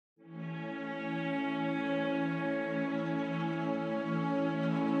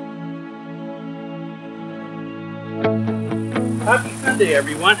Happy Sunday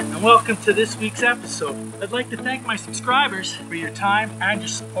everyone, and welcome to this week's episode. I'd like to thank my subscribers for your time and your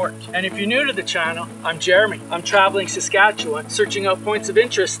support. And if you're new to the channel, I'm Jeremy. I'm traveling Saskatchewan, searching out points of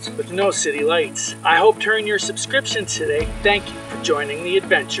interest with no city lights. I hope to earn your subscription today. Thank you for joining the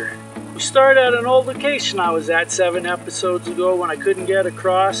adventure. We start at an old location I was at 7 episodes ago when I couldn't get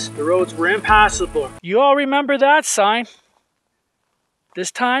across. The roads were impassable. You all remember that sign?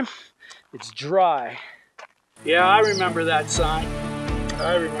 This time, it's dry. Yeah, I remember that sign.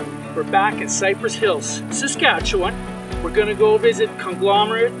 I remember. We're back at Cypresshills, Saskatchewan. We're gonna go visit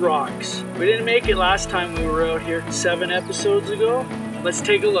Conglomerate rocks. We didn't make it last time we were out here 7 episodes ago. Let's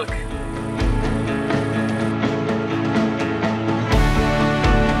take a look.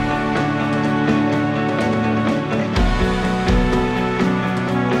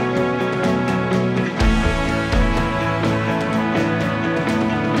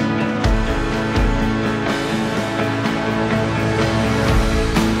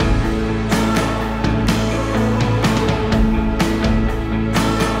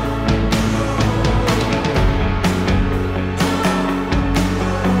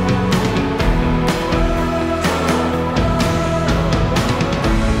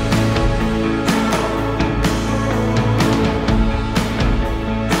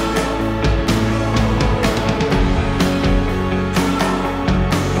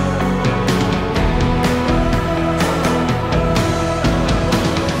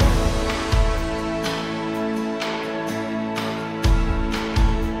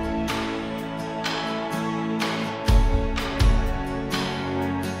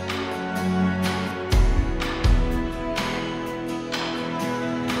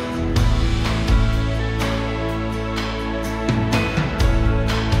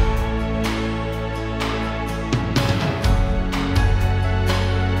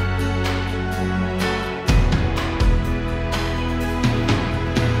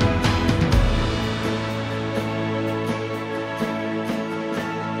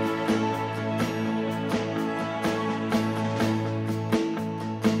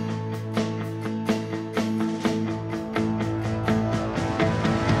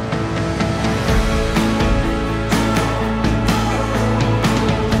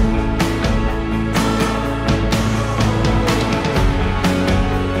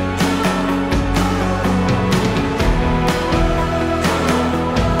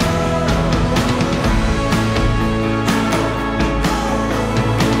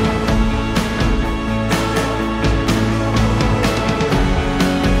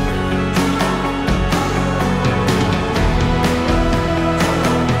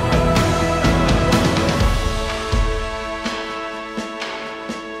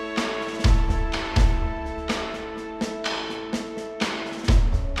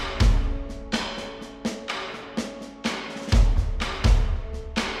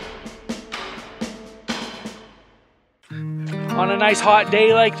 On a nice hot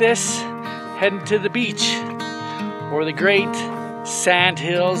day like this, heading to the beach or the great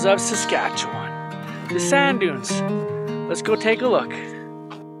Sandhills of Saskatchewan, the sand dunes. Let's go take a look.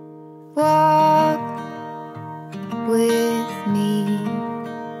 Walk with me.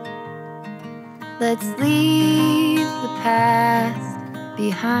 Let's leave the past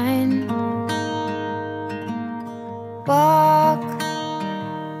behind. Walk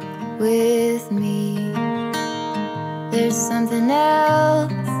with me. There's something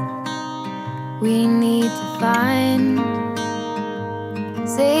else we need to find.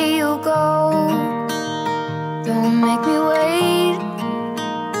 Say you'll go, don't make me wait.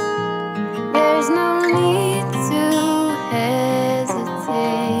 There's no need to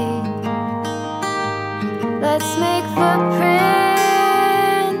hesitate. Let's make footprints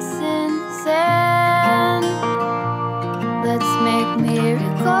in sand. Let's make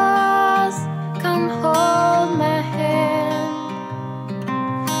miracles. Come hold my hand.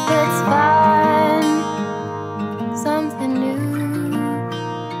 Let's find something new,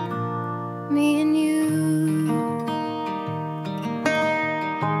 me and you.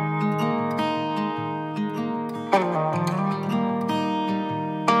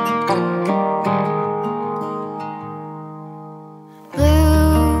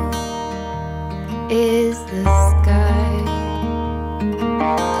 Blue is the sky,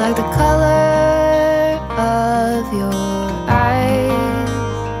 like the color of your eyes.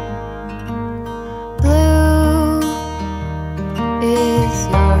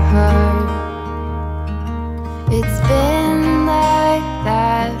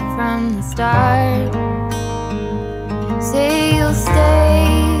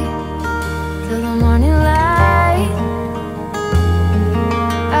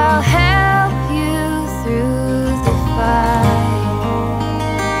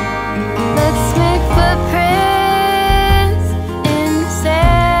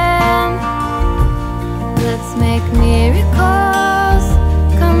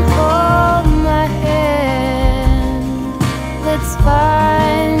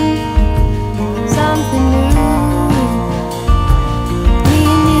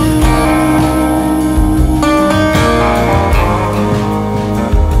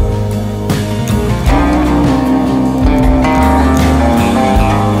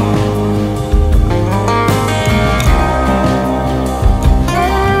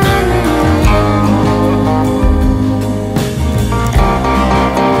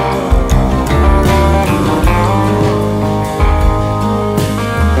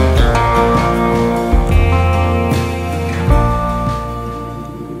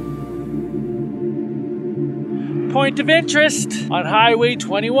 point of interest on Highway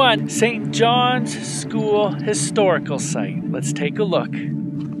 21, St. John's School Historical Site. Let's take a look.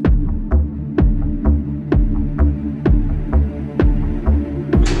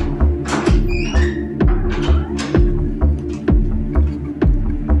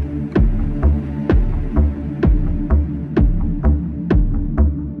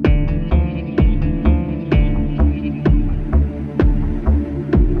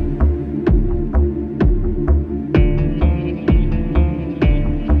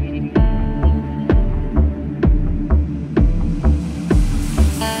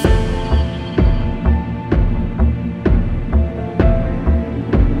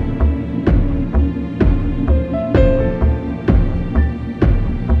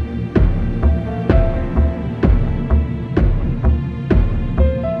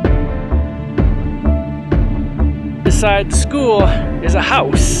 Beside the school is a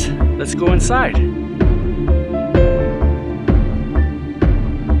house. Let's go inside.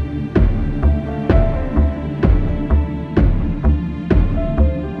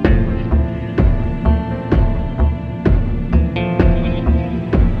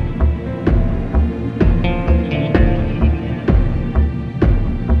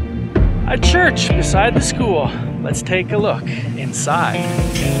 A church beside the school. Let's take a look inside.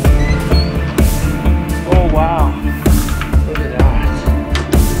 Oh wow. Look at that.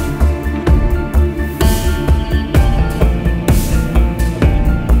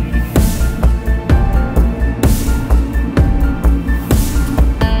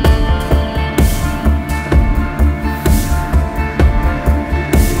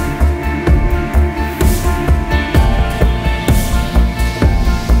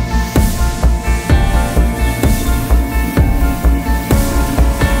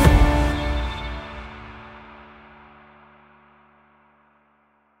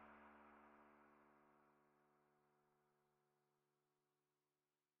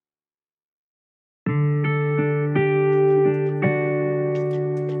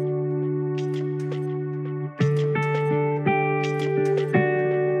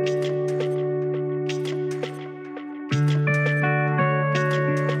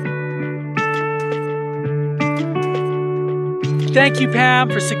 Thank you, Pam,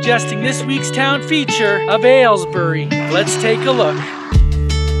 for suggesting this week's town feature of Aylesbury. Let's take a look.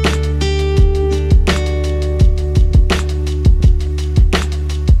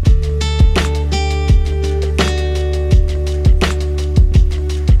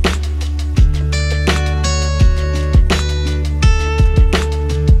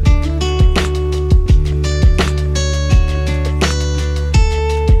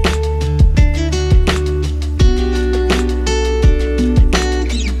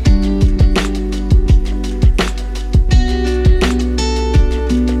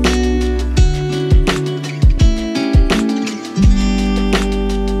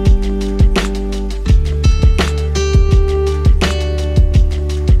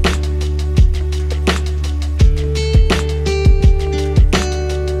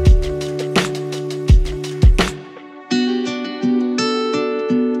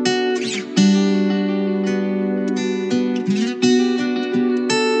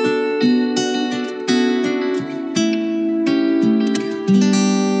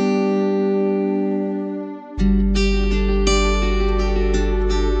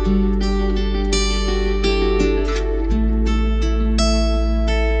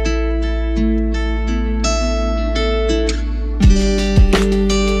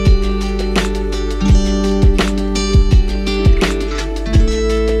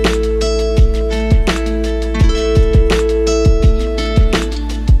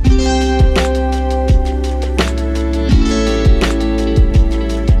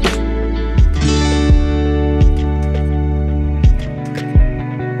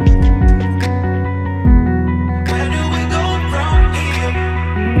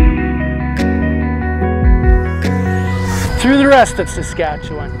 Through the rest of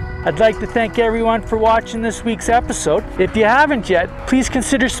Saskatchewan. I'd like to thank everyone for watching this week's episode. If you haven't yet, please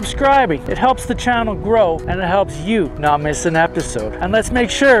consider subscribing. It helps the channel grow and it helps you not miss an episode. And let's make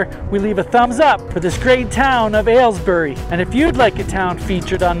sure we leave a thumbs up for this great town of Aylesbury. And if you'd like a town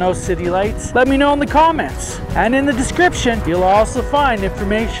featured on No City Lights, let me know in the comments. And in the description, you'll also find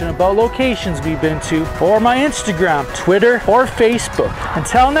information about locations we've been to, or my Instagram, Twitter, or Facebook.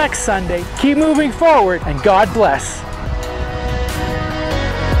 Until next Sunday, keep moving forward and God bless.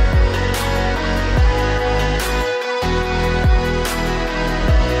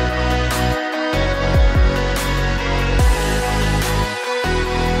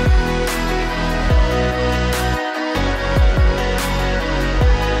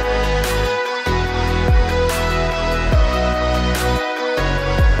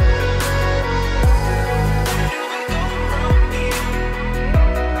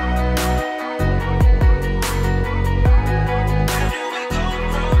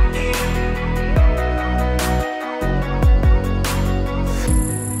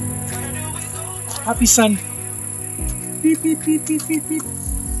 Happy sun. Beep, beep, beep, beep, beep, beep.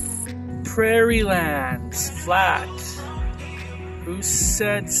 Prairie lands, flat. Who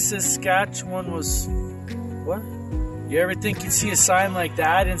said Saskatchewan was... What? You ever think you'd see a sign like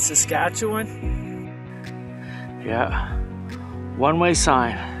that in Saskatchewan? Yeah, one-way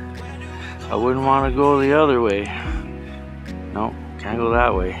sign. I wouldn't want to go the other way. No, can't go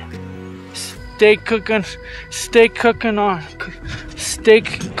that way. Steak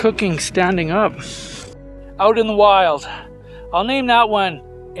cooking standing up. Out in the wild. I'll name that one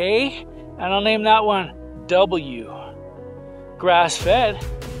A, and I'll name that one W. Grass-fed,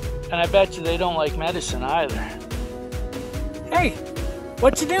 and I bet you they don't like medicine either. Hey,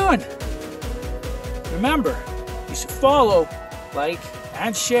 what you doing? Remember, you should follow, like,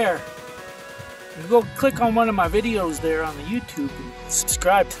 and share. You go click on one of my videos there on the YouTube and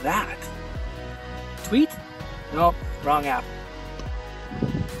subscribe to that. Tweet? No, wrong app.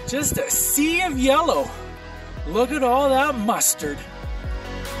 Just a sea of yellow. Look at all that mustard.